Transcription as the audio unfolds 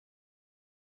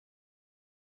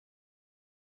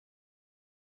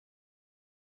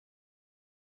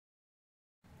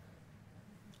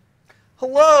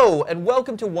Hello, and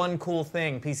welcome to One Cool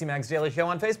Thing, PC Mag's daily show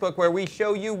on Facebook, where we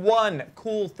show you one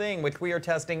cool thing which we are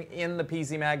testing in the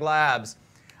PC Mag labs.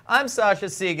 I'm Sasha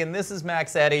Segan, this is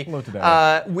Max Eddy. Hello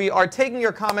today. We are taking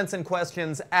your comments and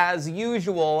questions as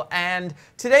usual, and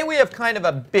today we have kind of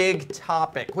a big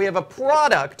topic. We have a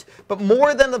product, but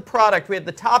more than the product, we have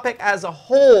the topic as a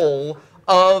whole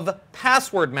of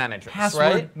password managers,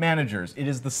 Password managers. It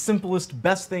is the simplest,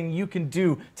 best thing you can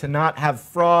do to not have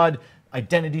fraud,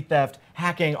 identity theft,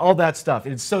 hacking, all that stuff.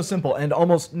 It's so simple, and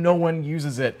almost no one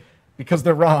uses it because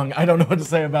they're wrong. I don't know what to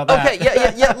say about that.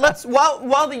 Okay, yeah. Let's while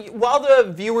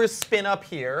the viewers spin up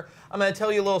here, I'm going to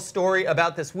tell you a little story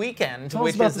about this weekend. Tell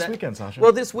us about this weekend, Sasha.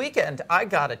 Well, this weekend I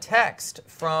got a text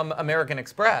from American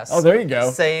Express. Oh, there you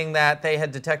go. Saying that they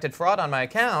had detected fraud on my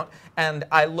account, and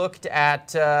I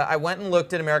went and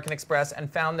looked at American Express and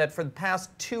found that for the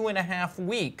past 2.5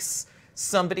 weeks,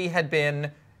 somebody had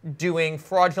been doing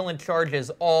fraudulent charges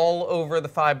all over the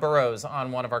 5 boroughs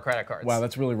on one of our credit cards. Wow,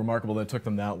 that's really remarkable that it took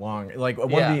them that long. Like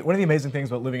one of the amazing things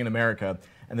about living in America,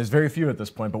 and there's very few at this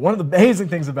point, but one of the amazing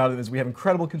things about it is we have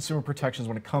incredible consumer protections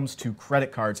when it comes to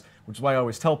credit cards, which is why I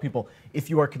always tell people, if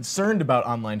you are concerned about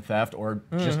online theft or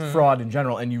just fraud in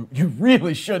general, and you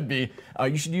really should be,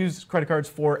 you should use credit cards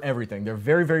for everything. They're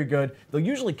very, very good. They'll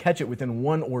usually catch it within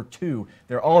 1 or 2.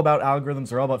 They're all about algorithms.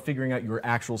 They're all about figuring out your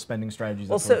actual spending strategies.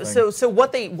 Well, so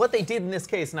what they did in this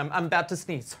case, and I'm about to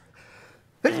sneeze.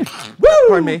 Woo!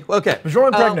 Pardon me. Okay. Bonjour,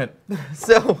 I'm pregnant.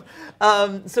 So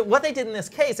what they did in this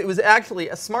case, it was actually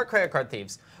a smart credit card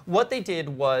thieves. What they did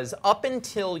was, up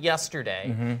until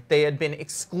yesterday, they had been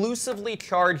exclusively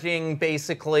charging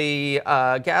basically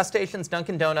gas stations,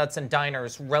 Dunkin' Donuts, and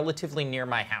diners relatively near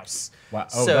my house. Wow.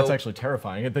 Oh, so, that's actually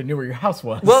terrifying. They knew where your house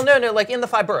was. Well, no, like in the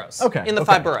 5 boroughs. Okay. In the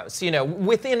 5 boroughs, you know,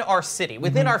 within our city,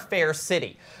 within our fair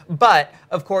city. But,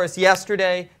 of course,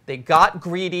 yesterday, they got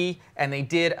greedy, and they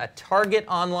did a Target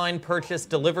online purchase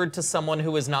delivered to someone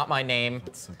who was not my name.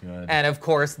 That's so good. And, of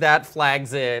course, that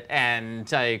flags it,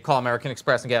 and I call American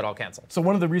Express and get it all canceled. So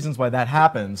one of the reasons why that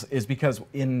happens is because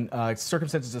in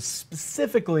circumstances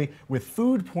specifically with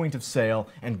food point of sale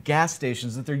and gas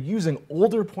stations, that they're using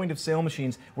older point of sale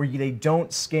machines where they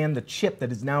don't scan the chip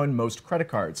that is now in most credit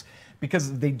cards. Because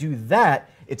if they do that,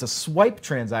 it's a swipe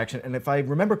transaction, and if I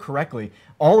remember correctly,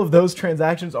 all of those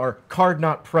transactions are card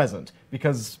not present,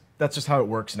 because that's just how it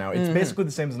works now. It's basically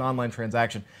the same as an online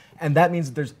transaction, and that means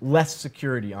that there's less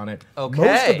security on it. Okay.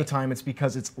 Most of the time, it's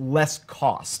because it's less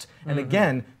cost. And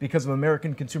again, because of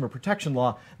American consumer protection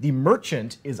law, the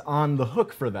merchant is on the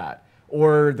hook for that,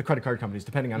 or the credit card companies,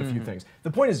 depending on a few things.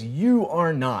 The point is, you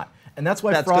are not. And that's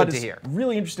why fraud is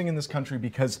really interesting in this country,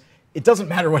 because it doesn't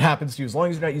matter what happens to you, as long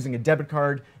as you're not using a debit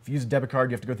card. If you use a debit card,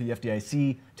 you have to go through the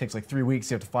FDIC. It takes like 3 weeks.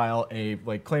 You have to file a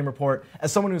claim report.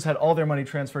 As someone who's had all their money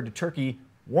transferred to Turkey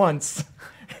once,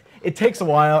 it takes a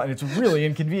while, and it's really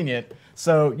inconvenient.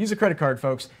 So use a credit card,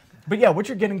 folks. But yeah, what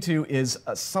you're getting to is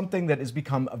something that has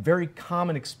become a very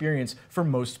common experience for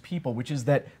most people, which is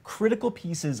that critical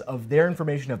pieces of their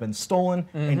information have been stolen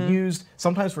and used,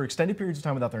 sometimes for extended periods of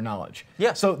time without their knowledge.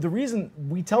 Yeah. So the reason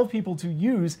we tell people to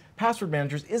use password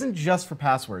managers isn't just for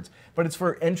passwords, but it's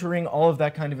for entering all of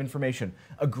that kind of information.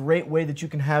 A great way that you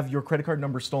can have your credit card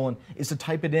number stolen is to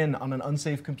type it in on an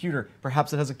unsafe computer.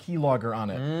 Perhaps it has a keylogger on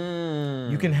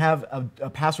it. You can have a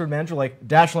password manager like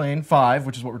Dashlane 5,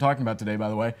 which is what we're talking about today, by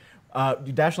the way.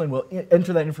 Dashlane will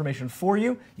enter that information for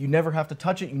you. You never have to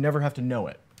touch it. You never have to know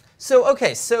it. So,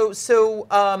 okay, so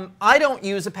I don't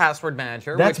use a password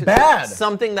manager. That's which bad. Is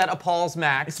something that appalls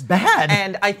Max. It's bad.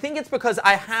 And I think it's because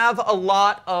I have a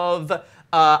lot of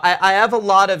I have a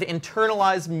lot of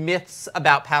internalized myths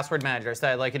about password managers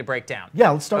that I'd like you to break down.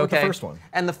 Yeah, let's start with the first one.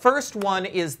 And the first one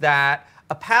is that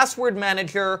a password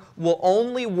manager will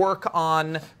only work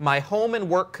on my home and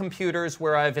work computers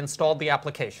where I've installed the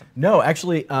application. No,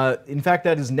 actually, in fact,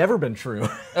 that has never been true.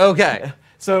 Okay.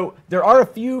 So there are a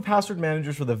few password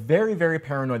managers for the very, very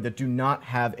paranoid that do not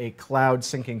have a cloud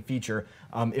syncing feature.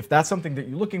 If that's something that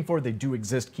you're looking for, they do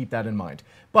exist. Keep that in mind.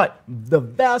 But the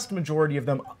vast majority of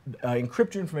them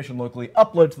encrypt your information locally,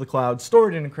 upload it to the cloud,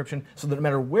 store it in encryption, so that no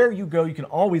matter where you go, you can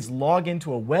always log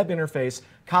into a web interface,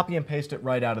 copy and paste it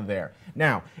right out of there.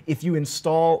 Now, if you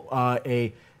install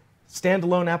a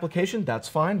standalone application, that's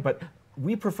fine, but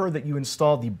we prefer that you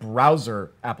install the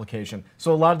browser application.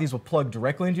 So a lot of these will plug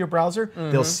directly into your browser.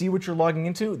 They'll see what you're logging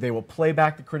into. They will play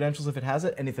back the credentials if it has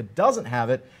it. And if it doesn't have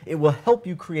it, it will help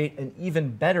you create an even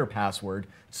better password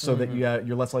so that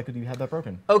you're less likely to have that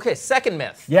broken. Okay, second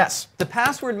myth. Yes. The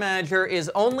password manager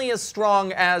is only as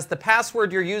strong as the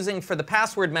password you're using for the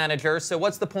password manager, so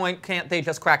what's the point? Can't they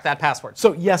just crack that password?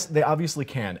 So yes, they obviously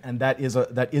can, and that is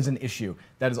an issue.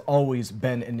 That has always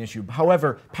been an issue.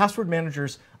 However, password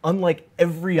managers, unlike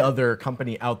every other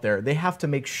company out there, they have to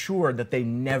make sure that they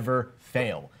never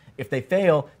fail. If they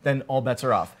fail, then all bets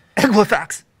are off.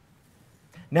 Equifax.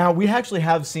 Now, we actually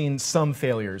have seen some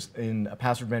failures in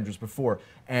password managers before,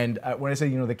 and when I say,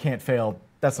 they can't fail,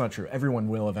 that's not true. Everyone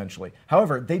will eventually.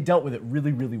 However, they dealt with it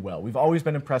really, really well. We've always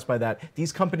been impressed by that.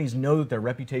 These companies know that their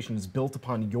reputation is built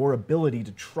upon your ability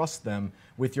to trust them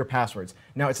with your passwords.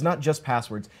 Now, it's not just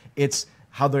passwords. It's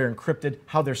how they're encrypted,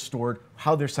 how they're stored,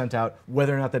 how they're sent out,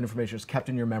 whether or not that information is kept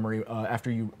in your memory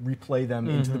after you replay them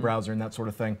into the browser and that sort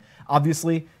of thing.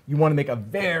 Obviously, you want to make a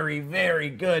very, very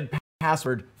good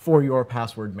password for your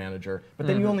password manager, but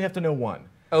then you only have to know one.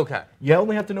 Okay. You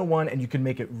only have to know one, and you can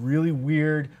make it really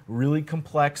weird, really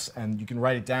complex, and you can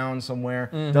write it down somewhere.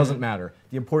 Doesn't matter.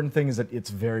 The important thing is that it's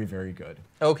very, very good.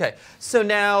 Okay. So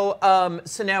now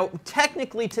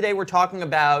technically today we're talking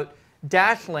about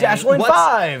Dashlane. Dashlane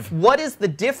 5! What is the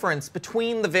difference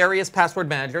between the various password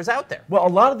managers out there? Well, a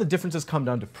lot of the differences come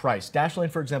down to price. Dashlane,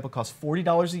 for example, costs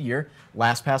 $40 a year.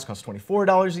 LastPass costs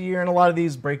 $24 a year, and a lot of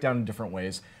these break down in different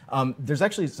ways. There's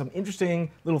actually some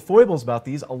interesting little foibles about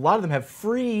these. A lot of them have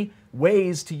free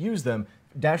ways to use them.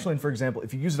 Dashlane, for example,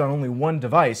 if you use it on only one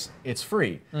device, it's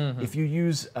free. If you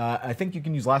use, I think you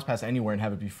can use LastPass anywhere and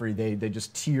have it be free. They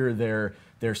just tier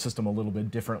their system a little bit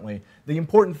differently. The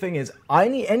important thing is,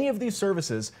 any of these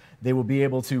services, they will be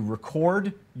able to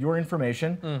record your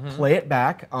information, play it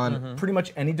back on pretty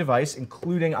much any device,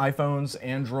 including iPhones,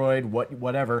 Android,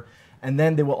 whatever. And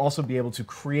then they will also be able to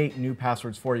create new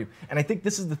passwords for you. And I think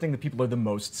this is the thing that people are the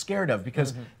most scared of,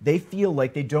 because they feel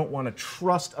like they don't want to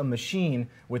trust a machine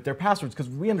with their passwords, because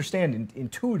we understand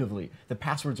intuitively that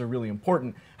passwords are really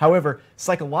important. However,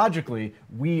 psychologically,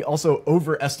 we also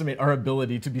overestimate our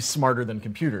ability to be smarter than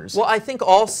computers. Well, I think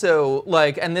also,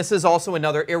 and this is also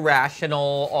another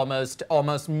irrational,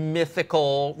 almost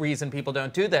mythical reason people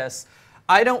don't do this.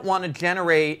 I don't want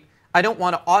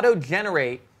to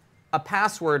auto-generate a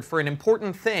password for an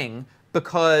important thing,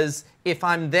 because if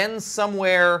I'm then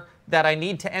somewhere that I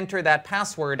need to enter that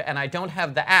password and I don't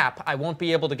have the app, I won't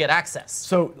be able to get access.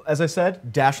 So, as I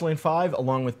said, Dashlane 5,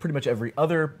 along with pretty much every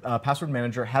other password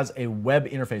manager, has a web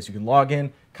interface. You can log in,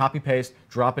 copy paste,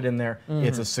 drop it in there.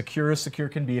 It's as secure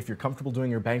can be. If you're comfortable doing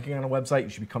your banking on a website, you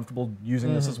should be comfortable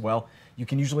using this as well. You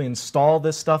can usually install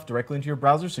this stuff directly into your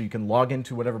browser, so you can log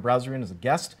into whatever browser you're in as a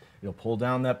guest. It'll pull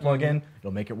down that plugin.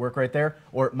 It'll make it work right there.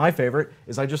 Or my favorite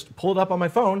is I just pull it up on my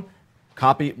phone,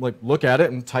 copy, look at it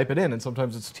and type it in. And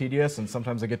sometimes it's tedious, and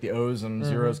sometimes I get the O's and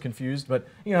zeros confused. But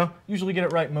usually get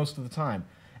it right most of the time.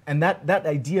 And that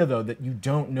idea, though, that you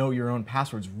don't know your own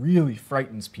passwords really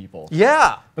frightens people.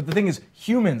 Yeah. But the thing is,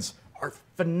 humans are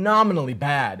phenomenally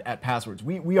bad at passwords.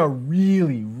 We are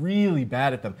really, really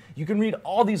bad at them. You can read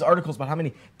all these articles about how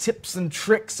many tips and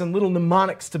tricks and little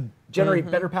mnemonics to generate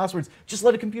better passwords. Just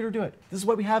let a computer do it. This is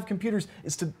why we have computers,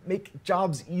 is to make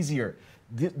jobs easier.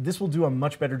 This will do a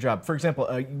much better job. For example,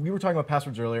 we were talking about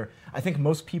passwords earlier. I think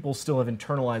most people still have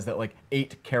internalized that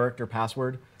 8-character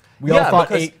password. We all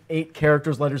thought eight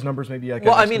characters, letters, numbers, maybe like.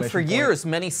 Well, I mean, for years,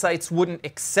 many sites wouldn't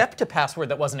accept a password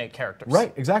that wasn't 8 characters.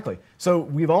 Right, exactly. So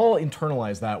we've all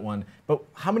internalized that one. But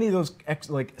how many of those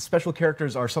special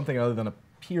characters are something other than a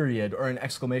period or an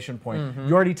exclamation point?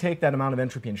 You already take that amount of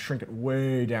entropy and shrink it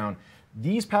way down.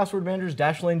 These password managers,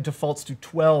 Dashlane defaults to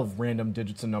 12 random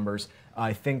digits and numbers.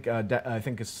 I think the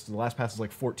LastPass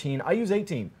is 14. I use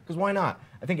 18 because why not?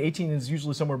 I think 18 is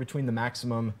usually somewhere between the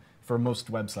maximum for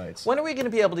most websites. When are we going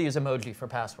to be able to use emoji for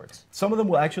passwords? Some of them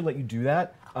will actually let you do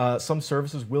that. Some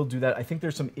services will do that. I think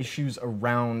there's some issues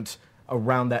around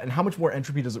that, and how much more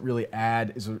entropy does it really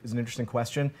add is an interesting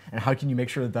question. And how can you make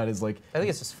sure that is I think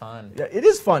it's just fun. Yeah, it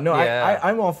is fun. No, yeah.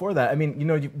 I'm all for that. I mean,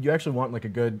 you actually want a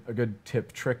good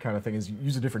tip trick kind of thing is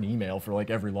use a different email for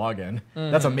every login.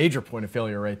 That's a major point of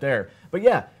failure right there. But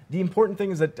yeah, the important thing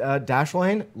is that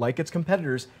Dashlane, like its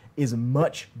competitors, is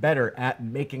much better at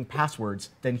making passwords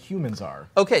than humans are.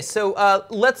 Okay, so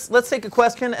let's take a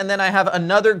question, and then I have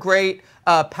another great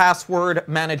password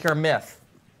manager myth.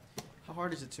 How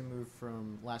hard is it to move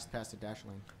from LastPass to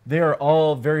Dashlane? They are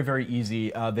all very, very easy.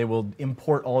 They will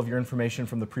import all of your information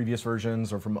from the previous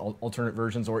versions or from alternate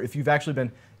versions, or if you've actually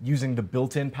been using the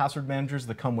built-in password managers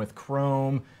that come with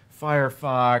Chrome,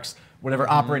 Firefox, whatever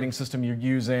operating system you're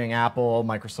using, Apple,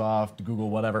 Microsoft, Google,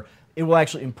 whatever, it will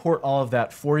actually import all of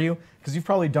that for you, because you've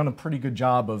probably done a pretty good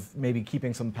job of maybe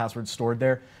keeping some passwords stored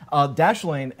there.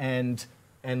 Dashlane and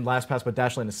LastPass, but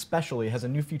Dashlane especially, has a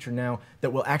new feature now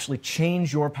that will actually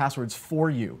change your passwords for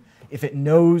you. If it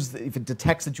knows, if it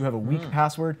detects that you have a weak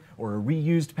password or a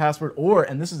reused password, or,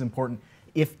 and this is important,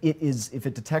 if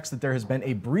it detects that there has been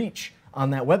a breach on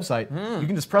that website, you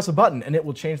can just press a button and it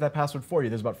will change that password for you.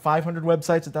 There's about 500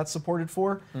 websites that that's supported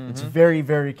for. It's very,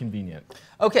 very convenient.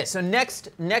 Okay, so next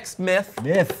myth.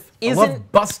 I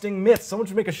love busting myths. Someone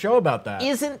should make a show about that.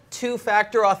 Isn't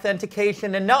two-factor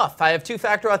authentication enough? I have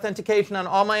two-factor authentication on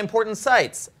all my important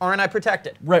sites. Aren't I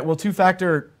protected? Right, well,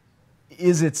 two-factor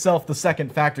is itself the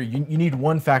second factor. You need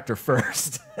one factor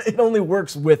first. It only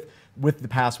works with the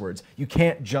passwords. You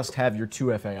can't just have your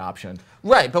 2FA option.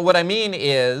 Right, but what I mean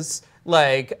is,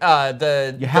 like, you have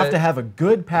to have a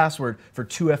good password for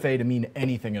 2FA to mean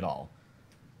anything at all.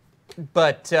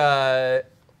 But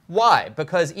why?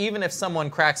 Because even if someone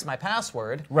cracks my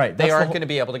password, right, they aren't going to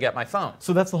be able to get my phone.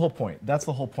 So that's the whole point. That's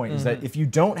the whole point, is that if you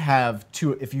don't have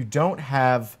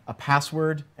a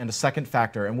password and a second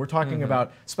factor, and we're talking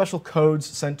about special codes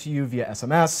sent to you via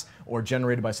SMS or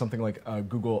generated by something like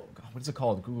Google, what is it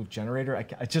called? Google Generator?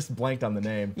 I just blanked on the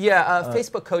name. Yeah,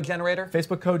 Facebook Code Generator.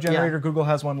 Facebook Code Generator, yeah. Google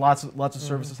has one. Lots of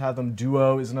services have them.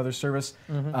 Duo is another service.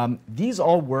 These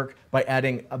all work by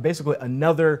adding basically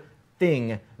another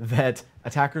thing that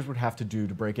attackers would have to do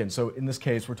to break in. So in this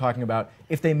case, we're talking about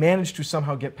if they manage to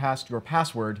somehow get past your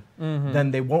password, then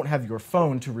they won't have your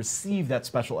phone to receive that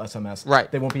special SMS.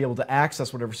 Right. They won't be able to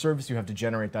access whatever service you have to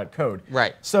generate that code.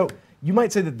 Right. So you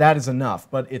might say that that is enough,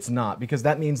 but it's not, because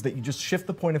that means that you just shift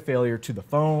the point of failure to the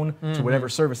phone, to whatever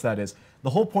service that is.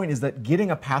 The whole point is that getting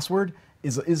a password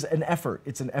is an effort.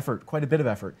 It's an effort, quite a bit of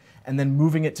effort. And then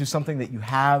moving it to something that you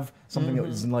have, something that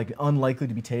is like unlikely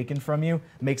to be taken from you,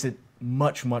 makes it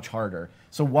much, much harder.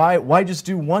 So why just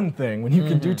do one thing when you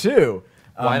can do two?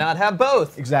 Why not have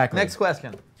both? Exactly. Next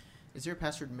question. Is there a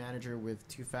password manager with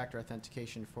two-factor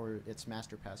authentication for its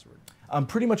master password?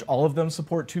 Pretty much all of them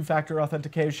support two-factor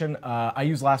authentication. I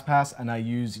use LastPass and I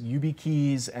use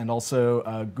YubiKeys and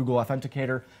also Google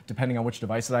Authenticator, depending on which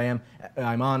device that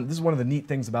I'm on. This is one of the neat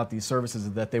things about these services,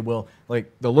 is that they'll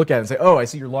look at it and say, oh, I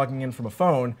see you're logging in from a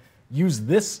phone. Use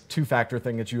this two-factor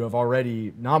thing that you have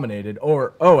already nominated,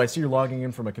 or, oh, I see you're logging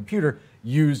in from a computer,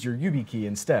 use your YubiKey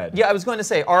instead. Yeah, I was going to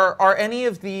say, are any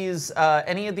of these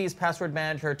password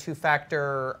manager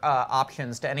two-factor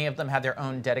options, do any of them have their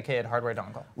own dedicated hardware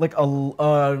dongle? Like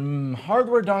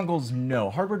hardware dongles, no.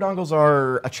 Hardware dongles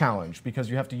are a challenge because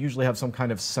you have to usually have some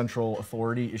kind of central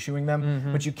authority issuing them,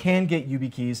 but you can get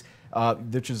YubiKeys,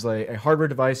 which is a hardware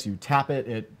device. You tap it,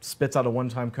 it spits out a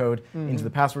one-time code into the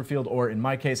password field, or in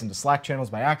my case, into Slack channels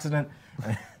by accident.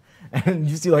 And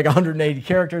you see like 180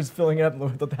 characters filling it up.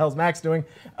 What the hell's Max doing?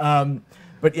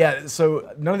 But yeah,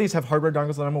 so none of these have hardware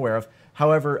dongles that I'm aware of.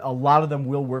 However, a lot of them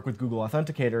will work with Google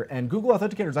Authenticator, and Google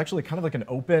Authenticator is actually kind of like an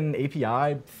open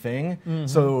API thing.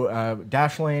 So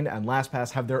Dashlane and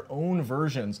LastPass have their own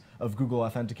versions of Google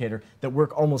Authenticator that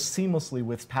work almost seamlessly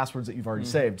with passwords that you've already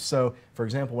saved. So, for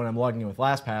example, when I'm logging in with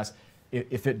LastPass,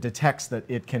 if it detects that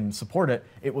it can support it,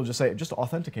 it will just say, just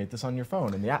authenticate this on your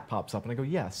phone, and the app pops up, and I go,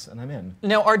 yes, and I'm in.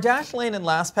 Now, are Dashlane and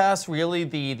LastPass really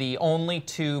the only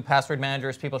two password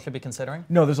managers people should be considering?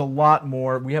 No, there's a lot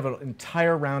more. We have an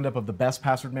entire roundup of the best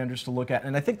password managers to look at,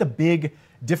 and I think the big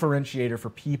differentiator for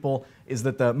people is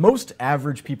that the most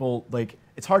average people, like,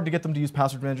 it's hard to get them to use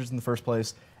password managers in the first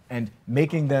place, and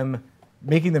making them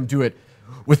do it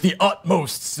with the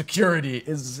utmost security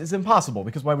is impossible,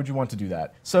 because why would you want to do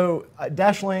that? So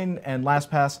Dashlane and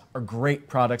LastPass are great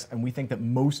products, and we think that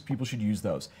most people should use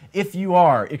those. If you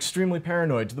are extremely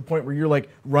paranoid to the point where you're like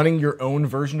running your own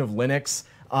version of Linux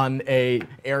on a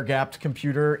air-gapped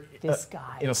computer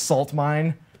in a salt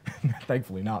mine,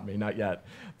 thankfully not me, not yet.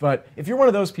 But if you're one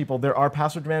of those people, there are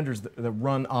password managers that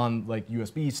run on like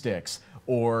USB sticks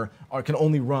or can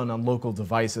only run on local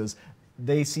devices.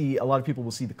 A lot of people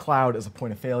will see the cloud as a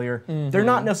point of failure. They're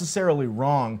not necessarily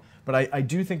wrong, but I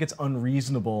do think it's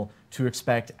unreasonable to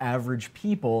expect average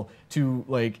people to,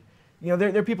 like, you know,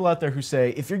 there are people out there who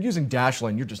say, if you're using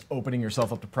Dashlane, you're just opening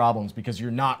yourself up to problems because you're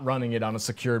not running it on a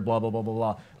secured blah, blah, blah, blah,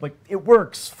 blah. Like, it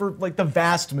works for, like, the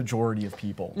vast majority of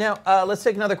people. Now, let's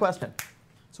take another question.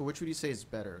 So which would you say is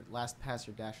better, LastPass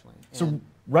or Dashlane? So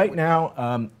right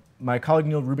now, my colleague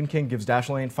Neil Rubenking gives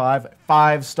Dashlane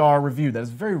 5-star review. That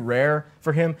is very rare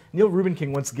for him. Neil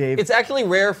Rubenking once gave... It's actually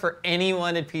rare for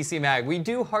anyone at PC Mag. We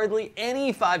do hardly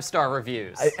any 5-star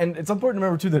reviews. And it's important to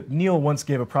remember, too, that Neil once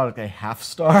gave a product a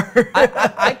half-star.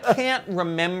 I can't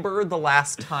remember the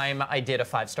last time I did a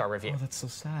 5-star review. Oh, that's so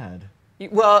sad.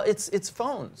 Well, it's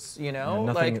phones, you know?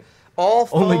 Yeah, like, all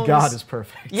phones... Only God is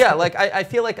perfect. Yeah, like, I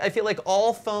feel like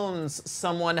all phones,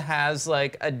 someone has,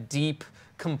 like, a deep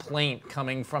complaint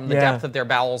coming from the depth of their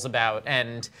bowels about,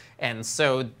 and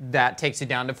so that takes you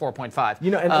down to 4.5.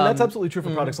 You know, and that's absolutely true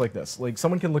for products like this. Like,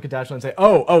 someone can look at Dashlane and say,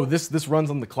 oh, this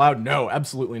runs on the cloud. No,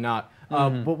 absolutely not.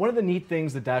 But one of the neat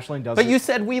things that Dashlane does. But you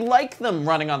said we like them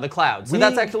running on the cloud, so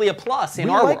that's actually a plus in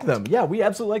our world. We like them. Yeah, we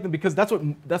absolutely like them because that's what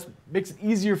makes it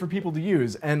easier for people to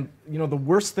use. And you know, the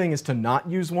worst thing is to not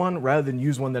use one rather than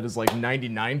use one that is like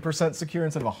 99% secure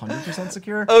instead of 100%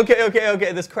 secure.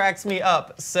 Okay. This cracks me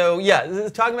up. So yeah,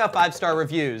 talking about 5-star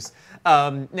reviews.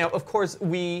 Now, of course,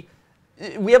 we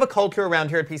have a culture around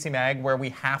here at PC Mag where we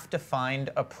have to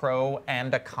find a pro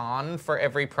and a con for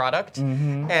every product.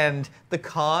 And the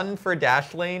con for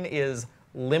Dashlane is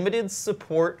limited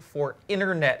support for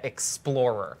Internet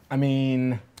Explorer. I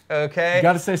mean, okay. You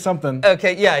got to say something.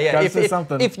 Okay, yeah. Gotta say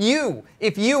something. If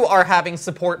you are having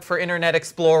support for Internet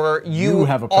Explorer, you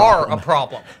have a are problem. a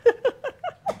problem.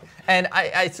 And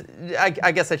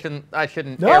I guess I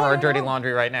shouldn't air our dirty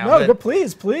laundry right now. No, but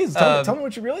please tell me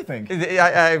what you really think.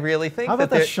 I really think. How about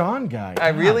that Sean guy? I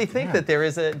really think that there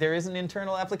is an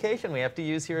internal application we have to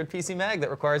use here at PC Mag that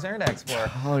requires Internet Explorer.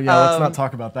 Oh yeah, let's not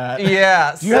talk about that.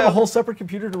 Yeah. Do you have a whole separate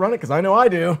computer to run it? Because I know I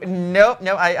do. No.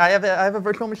 I have a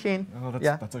virtual machine. Oh,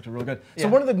 that's actually real good. So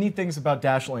one of the neat things about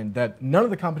Dashlane that none of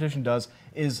the competition does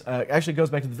is actually goes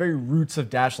back to the very roots of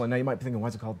Dashlane. Now you might be thinking, why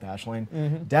is it called Dashlane?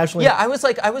 Dashlane. Yeah, I was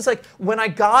like, when I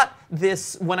got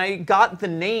the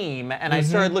name and I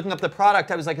started looking up the product,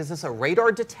 I was like, is this a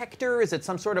radar detector? Is it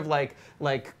some sort of like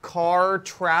car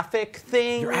traffic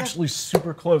thing? You're actually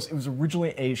super close. It was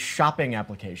originally a shopping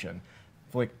application.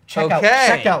 Like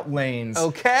checkout lanes.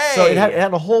 Okay. So it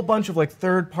had a whole bunch of like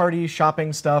third-party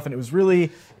shopping stuff, and it was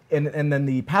really, and then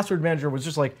the password manager was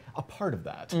just like a part of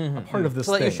that, a part of this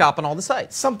to let thing. you shop on all the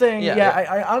sites. Something,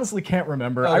 I honestly can't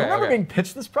remember. I remember being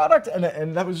pitched this product,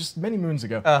 and that was just many moons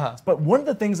ago. But one of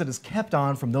the things that has kept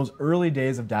on from those early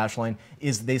days of Dashlane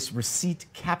is this receipt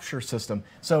capture system.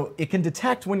 So it can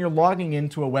detect when you're logging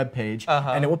into a web page,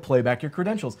 and it will play back your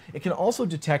credentials. It can also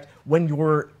detect when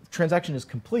your transaction is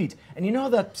complete, and you know how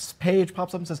that page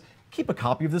pops up and says, keep a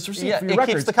copy of this receipt for your records.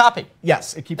 It keeps the copy.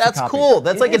 Yes, it keeps the copy. That's cool.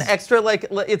 That's like an extra,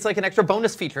 it's like an extra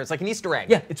bonus feature. It's like an Easter egg.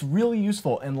 Yeah, it's really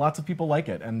useful, and lots of people like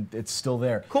it, and it's still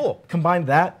there. Cool. Combine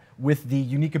that with the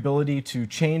unique ability to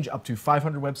change up to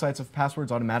 500 websites of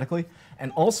passwords automatically,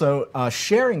 and also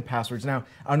sharing passwords. Now,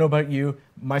 I don't know about you,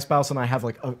 my spouse and I have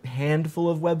like a handful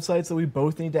of websites that we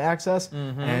both need to access,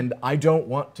 and I don't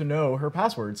want to know her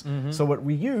passwords. So what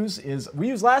we use is,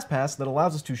 LastPass that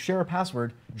allows us to share a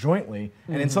password jointly,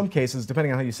 and in some cases,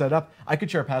 depending on how you set it up, I could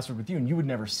share a password with you and you would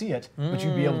never see it, but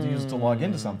you'd be able to use it to log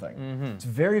into something. It's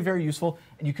very, very useful,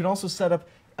 and you can also set up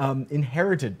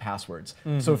inherited passwords.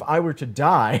 So if I were to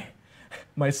die,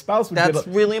 my spouse would That's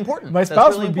really important. My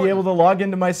spouse would be able to log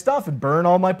into my stuff and burn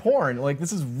all my porn. Like,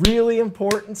 this is really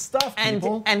important stuff,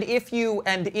 people. And if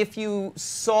you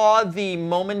saw the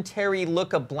momentary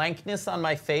look of blankness on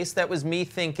my face, that was me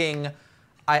thinking,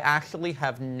 I actually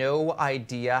have no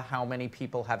idea how many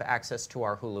people have access to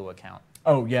our Hulu account.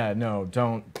 Oh yeah, no,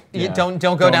 don't. Yeah. Don't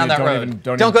go down that road.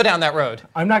 Don't go down that road.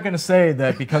 I'm not going to say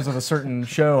that because of a certain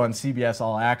show on CBS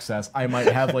All Access, I might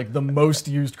have like the most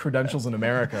used credentials in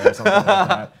America or something like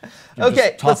that.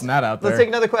 Okay, tossing that out there. Let's take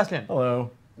another question. Hello.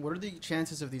 What are the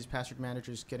chances of these password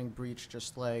managers getting breached,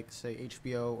 just like, say,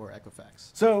 HBO or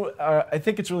Equifax? So I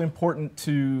think it's really important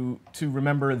to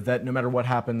remember that no matter what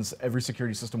happens, every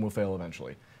security system will fail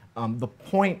eventually. The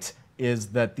point is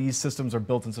that these systems are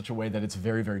built in such a way that it's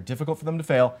very, very difficult for them to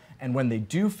fail, and when they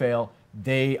do fail,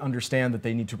 they understand that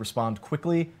they need to respond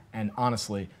quickly and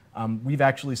honestly. We've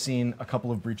actually seen a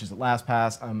couple of breaches at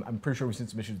LastPass. I'm pretty sure we've seen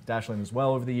some issues with Dashlane as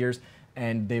well over the years,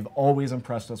 and they've always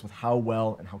impressed us with how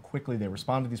well and how quickly they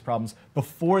respond to these problems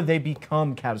before they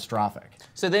become catastrophic.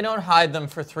 So they don't hide them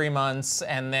for 3 months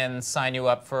and then sign you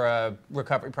up for a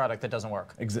recovery product that doesn't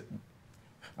work.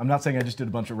 I'm not saying I just did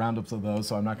a bunch of roundups of those,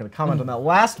 so I'm not going to comment on that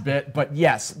last bit, but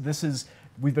yes,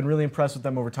 we've been really impressed with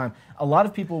them over time. A lot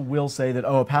of people will say that,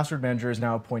 oh, a password manager is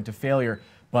now a point of failure,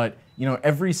 but you know,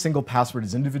 every single password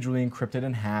is individually encrypted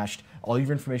and hashed. All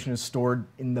your information is stored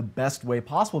in the best way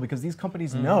possible because these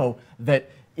companies know that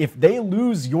if they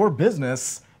lose your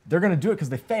business, they're going to do it because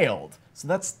they failed. So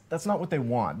that's not what they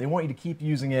want. They want you to keep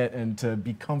using it and to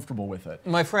be comfortable with it.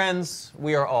 My friends,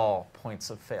 we are all points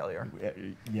of failure.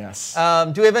 Yes.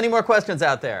 Do we have any more questions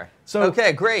out there? So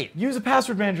okay, great. Use a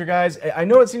password manager, guys. I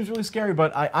know it seems really scary,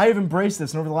 but I have embraced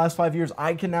this, and over the last 5 years,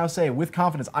 I can now say with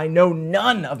confidence, I know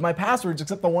none of my passwords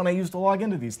except the one I use to log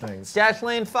into these things.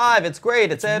 Dashlane 5, it's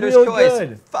great. It's editor's real choice.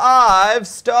 good. 5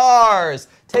 stars.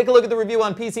 Take a look at the review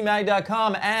on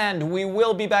PCMag.com, and we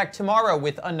will be back tomorrow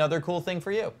with another cool thing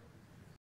for you.